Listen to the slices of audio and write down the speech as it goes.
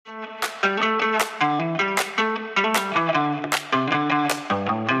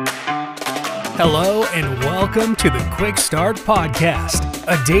Hello and welcome to the Quick Start Podcast,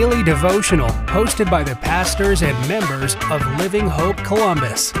 a daily devotional hosted by the pastors and members of Living Hope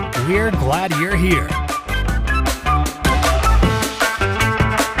Columbus. We're glad you're here.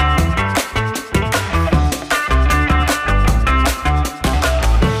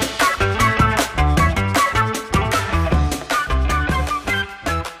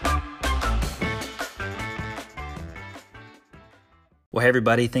 Well, hey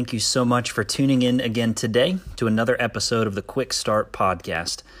everybody, thank you so much for tuning in again today to another episode of the Quick Start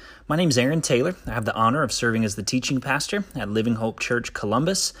Podcast. My name is Aaron Taylor. I have the honor of serving as the teaching pastor at Living Hope Church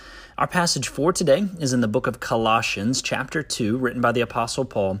Columbus. Our passage for today is in the book of Colossians, chapter 2, written by the Apostle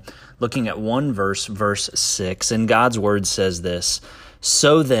Paul, looking at one verse, verse 6, and God's word says this: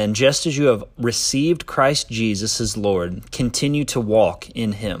 "So then, just as you have received Christ Jesus as Lord, continue to walk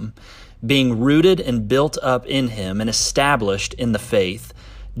in Him, being rooted and built up in Him and established in the faith,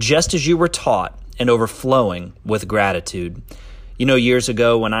 just as you were taught, and overflowing with gratitude." You know, years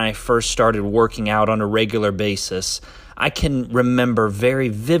ago when I first started working out on a regular basis, I can remember very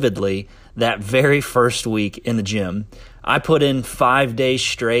vividly that very first week in the gym. I put in 5 days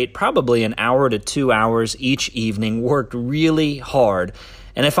straight, probably an hour to 2 hours each evening, worked really hard.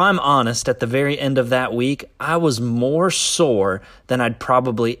 And if I'm honest, at the very end of that week, I was more sore than I'd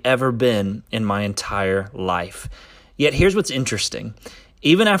probably ever been in my entire life. Yet here's what's interesting.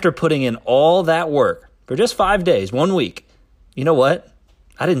 Even after putting in all that work for just 5 days, 1 week, you know what?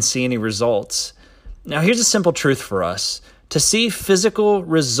 I didn't see any results. Now here's a simple truth for us. To see physical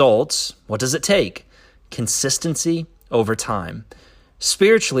results, what does it take? Consistency over time.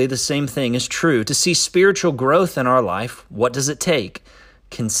 Spiritually, the same thing is true. To see spiritual growth in our life, what does it take?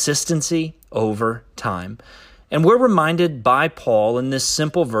 Consistency over time. And we're reminded by Paul in this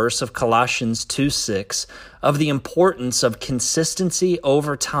simple verse of Colossians 2:6 of the importance of consistency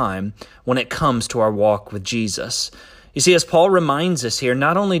over time when it comes to our walk with Jesus. You see, as Paul reminds us here,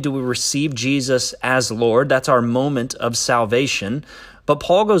 not only do we receive Jesus as Lord, that's our moment of salvation, but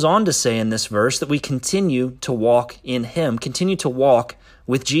Paul goes on to say in this verse that we continue to walk in Him, continue to walk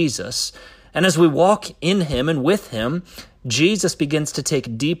with Jesus. And as we walk in Him and with Him, Jesus begins to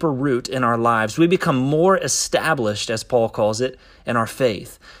take deeper root in our lives. We become more established, as Paul calls it, in our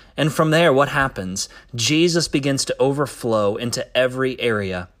faith. And from there, what happens? Jesus begins to overflow into every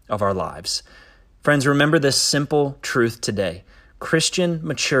area of our lives. Friends, remember this simple truth today. Christian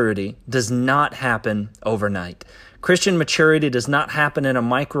maturity does not happen overnight. Christian maturity does not happen in a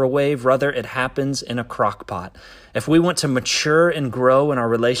microwave. Rather, it happens in a crock pot. If we want to mature and grow in our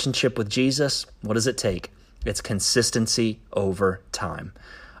relationship with Jesus, what does it take? It's consistency over time.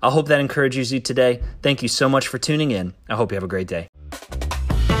 I hope that encourages you today. Thank you so much for tuning in. I hope you have a great day.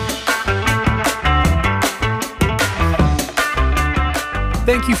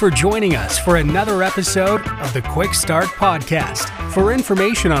 Thank you for joining us for another episode of the Quick Start Podcast. For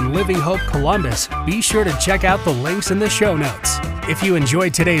information on Living Hope Columbus, be sure to check out the links in the show notes. If you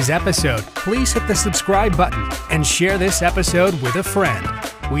enjoyed today's episode, please hit the subscribe button and share this episode with a friend.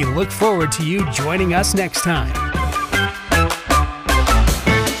 We look forward to you joining us next time.